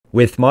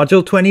With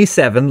Module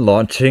 27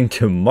 launching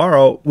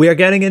tomorrow, we are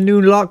getting a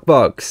new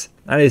lockbox.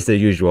 That is the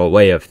usual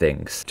way of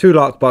things. 2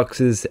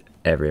 lockboxes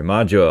every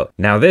module.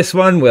 Now this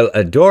one will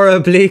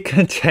adorably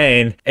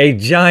contain a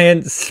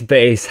giant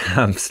space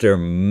hamster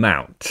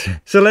mount.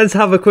 So let's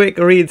have a quick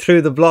read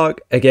through the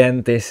blog.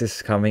 Again, this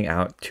is coming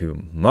out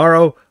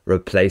tomorrow,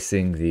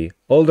 replacing the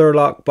older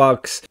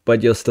lockbox,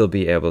 but you'll still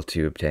be able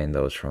to obtain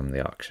those from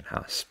the auction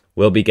house.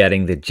 We'll be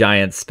getting the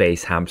Giant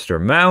Space Hamster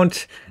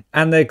mount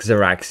and the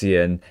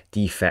Xaryxian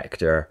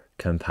Defector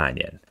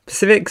companion.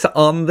 Specifics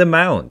on the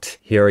mount.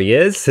 Here he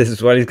is. This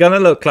is what he's gonna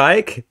look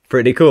like.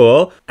 Pretty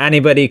cool.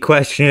 Anybody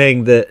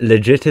questioning the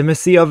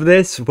legitimacy of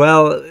this?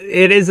 Well,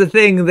 it is a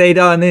thing they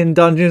done in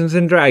Dungeons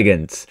and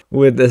Dragons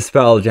with the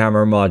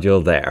Spelljammer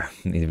module there.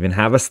 You even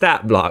have a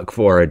stat block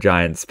for a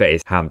giant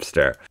space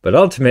hamster. But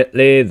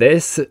ultimately,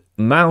 this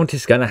mount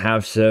is gonna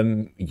have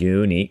some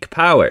unique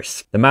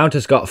powers. The mount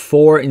has got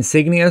 4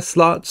 insignia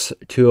slots,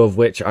 2 of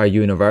which are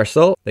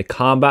universal. The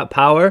combat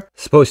power,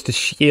 supposed to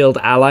shield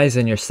allies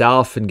and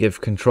yourself and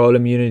give control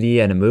immunity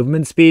and a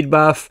movement speed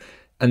buff.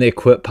 And the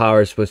equip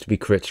power is supposed to be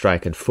crit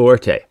strike and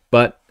forte.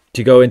 But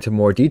to go into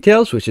more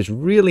details, which is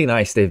really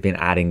nice, they've been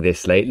adding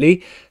this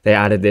lately. They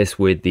added this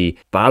with the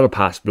Battle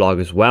Pass blog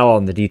as well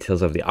on the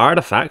details of the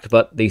artifact.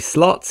 But the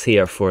slots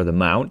here for the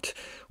mount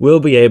will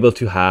be able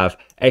to have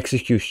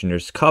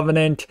Executioner's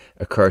Covenant,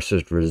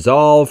 Accursor's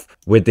Resolve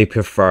with the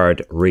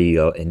preferred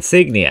real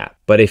insignia.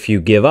 But if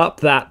you give up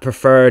that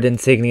preferred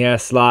insignia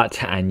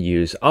slot and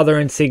use other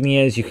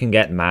insignias, you can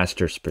get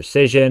Master's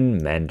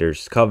Precision,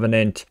 Mender's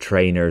Covenant,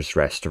 Trainer's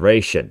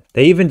Restoration.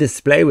 They even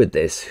display with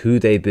this who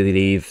they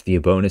believe the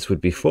bonus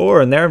would be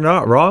for, and they're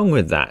not wrong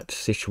with that.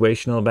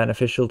 Situational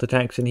beneficial to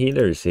tanks and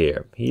healers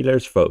here.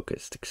 Healers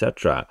focused,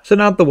 etc. So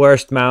not the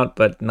worst mount,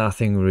 but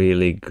nothing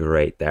really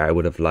great there. I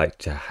would have liked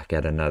to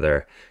get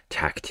another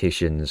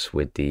Tacticians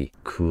with the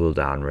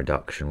cooldown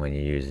reduction when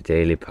you use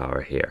daily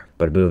power here.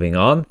 But moving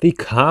on, the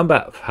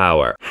combat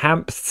power,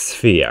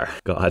 Hamsphere.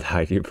 God,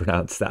 how do you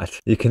pronounce that?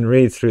 You can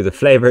read through the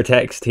flavor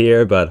text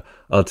here, but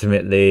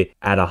ultimately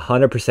at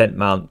 100%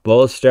 mount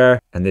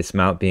bolster, and this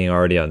mount being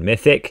already on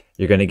Mythic,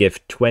 you're going to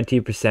give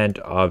 20%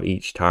 of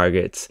each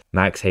target's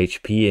max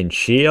HP and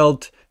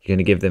shield. You're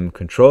going to give them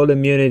control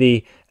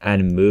immunity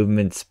and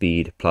movement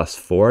speed plus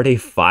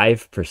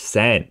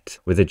 45%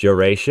 with a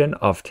duration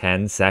of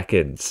 10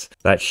 seconds.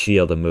 That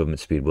shield and movement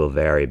speed will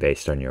vary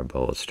based on your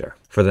bolster.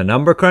 For the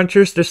number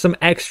crunchers, there's some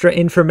extra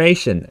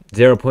information.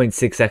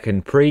 0.6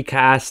 second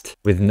precast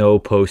with no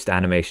post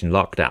animation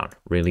lockdown.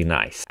 Really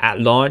nice.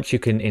 At launch, you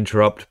can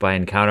interrupt by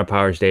encounter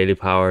powers, daily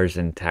powers,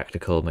 and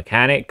tactical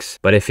mechanics.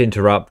 But if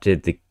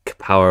interrupted, the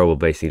power will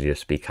basically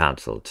just be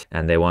cancelled.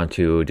 And they want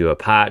to do a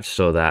patch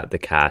so that the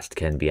cast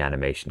can be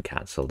animation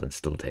cancelled and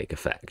still take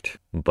effect.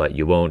 But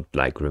you won't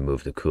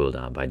remove the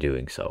cooldown by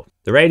doing so.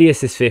 The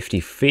radius is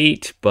 50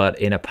 feet, but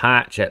in a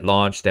patch at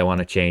launch, they want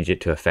to change it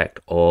to affect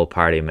all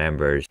party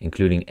members,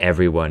 including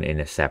everyone in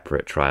a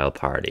separate trial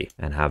party,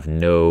 and have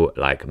no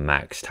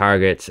max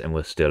targets and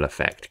will still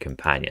affect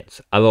companions.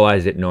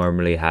 Otherwise, it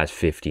normally has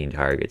 15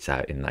 targets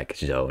out in a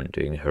zone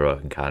doing a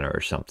heroic encounter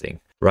or something.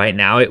 Right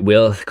now, it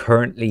will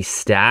currently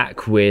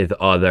stack with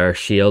other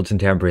shields and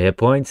temporary hit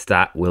points.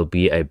 That will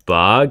be a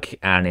bug.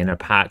 And in a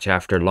patch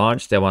after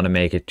launch, they want to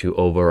make it to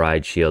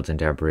override shields and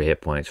temporary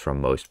hit points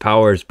from most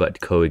powers,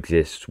 but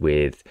coexist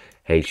with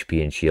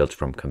HP and shields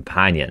from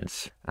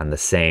companions. And the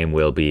same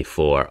will be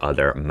for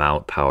other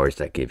mount powers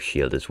that give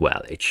shield as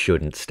well. It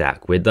shouldn't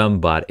stack with them,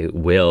 but it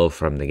will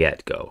from the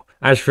get-go.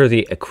 As for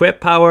the equip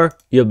power,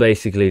 you'll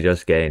basically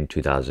just gain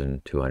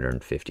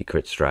 2250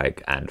 crit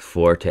strike and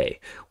forte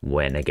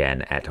when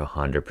again at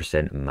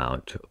 100%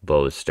 mount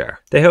bolster.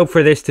 They hope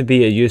for this to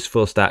be a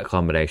useful stat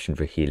combination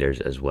for healers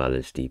as well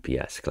as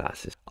DPS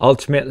classes.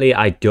 Ultimately,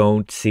 I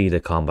don't see the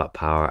combat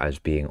power as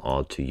being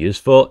all too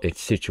useful.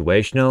 It's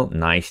situational,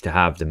 nice to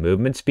have the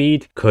movement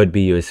speed, could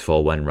be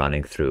useful when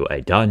running through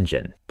a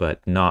dungeon, but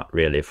not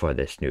really for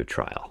this new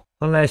trial.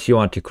 Unless you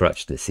want to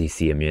crutch the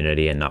CC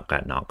immunity and not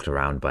get knocked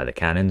around by the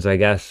cannons, I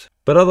guess.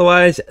 But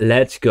otherwise,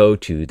 let's go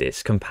to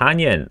this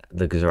companion,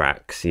 the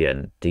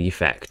Xaryxian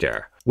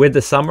Defector. With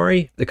the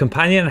summary, the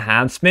companion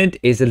enhancement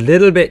is a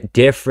little bit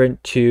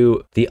different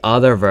to the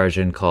other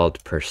version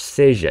called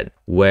Precision,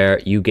 where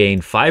you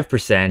gain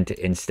 5%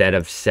 instead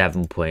of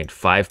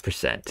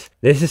 7.5%.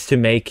 This is to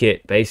make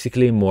it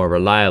basically more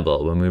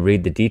reliable. When we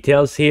read the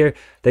details here,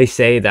 they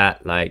say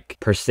that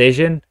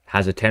Precision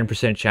has a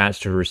 10% chance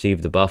to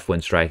receive the buff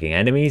when striking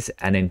enemies,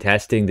 and in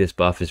testing this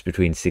buff is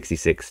between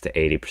 66 to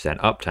 80%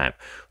 uptime,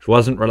 which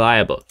wasn't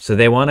reliable. So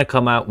they want to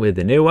come out with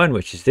a new one,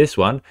 which is this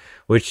one,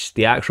 which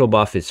the actual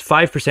buff is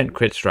 5%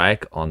 crit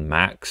strike on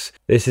max.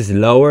 This is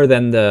lower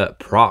than the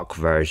proc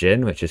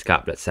version, which is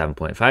capped at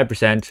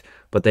 7.5%,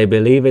 but they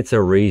believe it's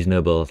a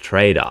reasonable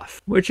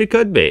trade-off, which it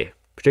could be,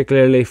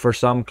 particularly for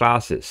some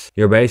classes.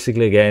 You're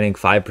basically gaining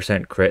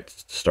 5% crit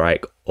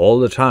strike all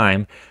the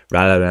time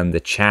rather than the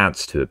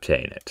chance to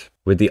obtain it.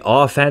 With the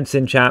offense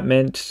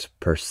enchantment,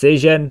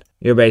 Precision,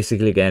 you're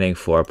basically getting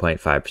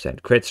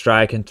 4.5% crit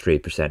strike and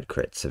 3%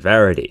 crit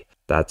severity.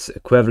 That's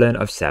equivalent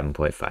of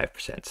 7.5%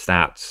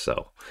 stats.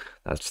 So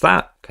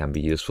that can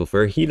be useful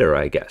for a healer,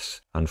 I guess.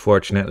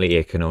 Unfortunately,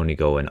 it can only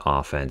go in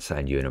offense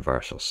and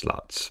universal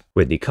slots.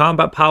 With the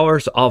combat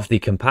powers of the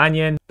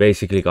companion,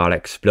 basically got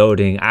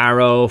exploding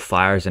arrow,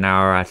 fires an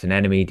arrow at an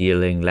enemy,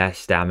 dealing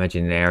less damage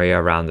in an area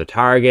around the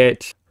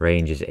target.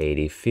 Range is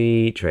 80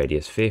 feet,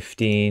 radius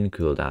 15,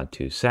 cooldown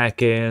 2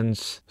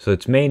 seconds. So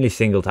it's mainly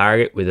single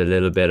target with a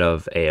little bit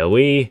of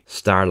AoE.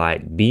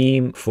 Starlight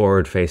beam,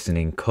 forward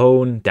facing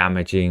cone,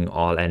 damaging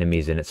all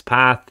enemies in its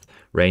path.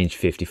 Range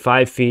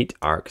 55 feet,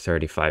 arc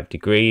 35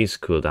 degrees,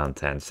 cooldown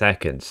 10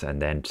 seconds.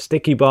 And then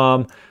sticky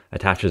bomb,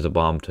 attaches a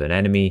bomb to an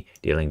enemy,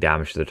 dealing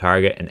damage to the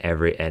target and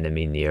every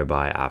enemy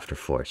nearby after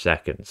 4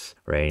 seconds.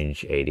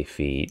 Range 80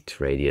 feet,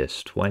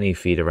 radius 20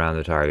 feet around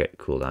the target,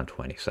 cooldown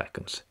 20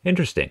 seconds.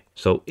 Interesting.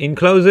 So in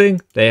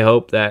closing, they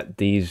hope that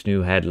these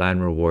new headline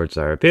rewards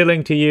are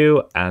appealing to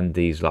you, and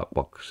these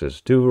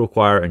lockboxes do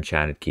require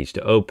enchanted keys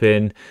to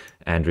open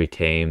and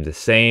retain the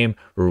same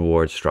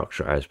reward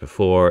structure as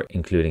before,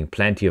 including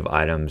plenty of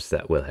items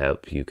that will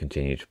help you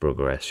continue to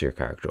progress your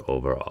character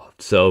overall.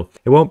 So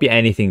it won't be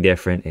anything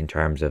different in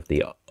terms of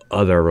the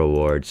other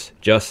rewards,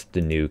 just the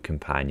new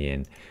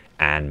companion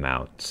and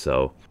mount.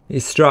 So the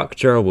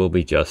structure will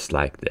be just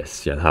like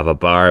this. You'll have a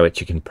bar which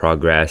you can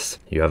progress.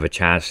 You have a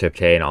chance to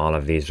obtain all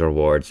of these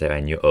rewards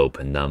when you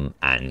open them,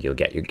 and you'll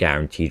get your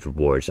guaranteed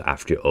rewards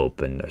after you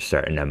open a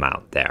certain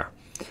amount there.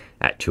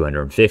 At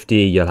 250,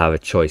 you'll have a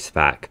choice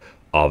pack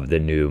of the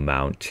new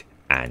mount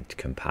and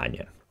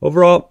companion.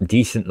 Overall,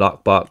 decent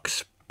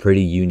lockbox,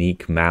 pretty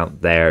unique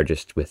mount there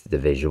just with the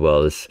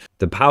visuals.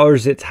 The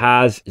powers it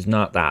has is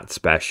not that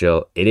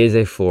special. It is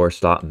a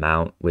 4-slot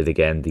mount with,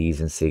 again,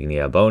 these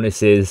insignia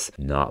bonuses.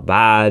 Not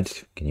bad.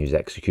 You can use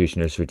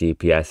executioners for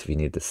DPS if you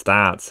need the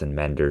stats, and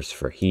menders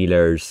for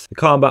healers. The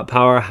combat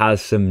power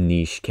has some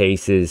niche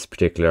cases,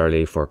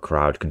 particularly for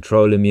crowd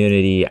control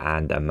immunity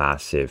and a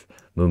massive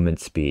movement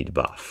speed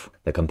buff.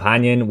 The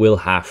companion we'll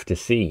have to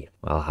see.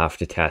 I'll have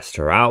to test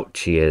her out.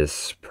 She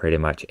is pretty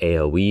much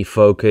AoE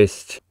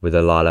focused with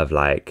a lot of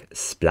like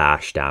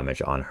splash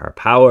damage on her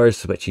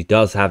powers, but she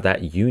does have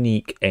that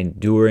unique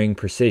enduring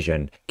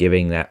precision,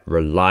 giving that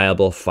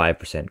reliable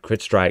 5%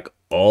 crit strike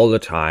all the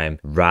time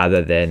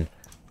rather than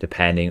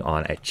depending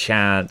on a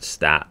chance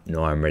that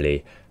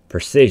normally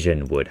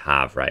precision would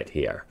have right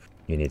here.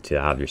 You need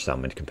to have your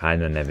summoned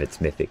companion, and if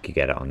it's mythic you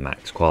get it on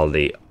max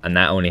quality, and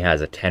that only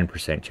has a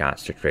 10%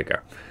 chance to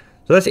trigger.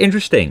 So that's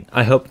interesting.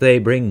 I hope they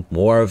bring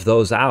more of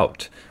those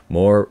out.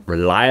 More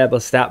reliable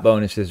stat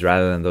bonuses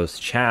rather than those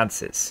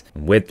chances.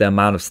 With the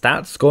amount of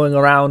stats going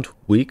around,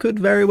 we could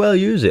very well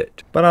use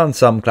it. But on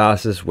some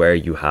classes where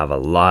you have a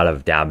lot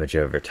of damage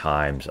over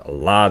times, a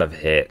lot of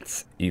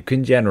hits, you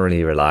can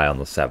generally rely on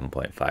the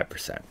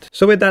 7.5%.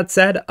 So with that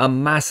said, a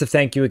massive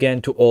thank you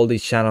again to all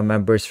these channel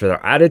members for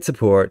their added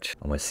support,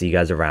 and we'll see you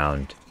guys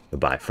around.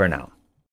 Goodbye for now.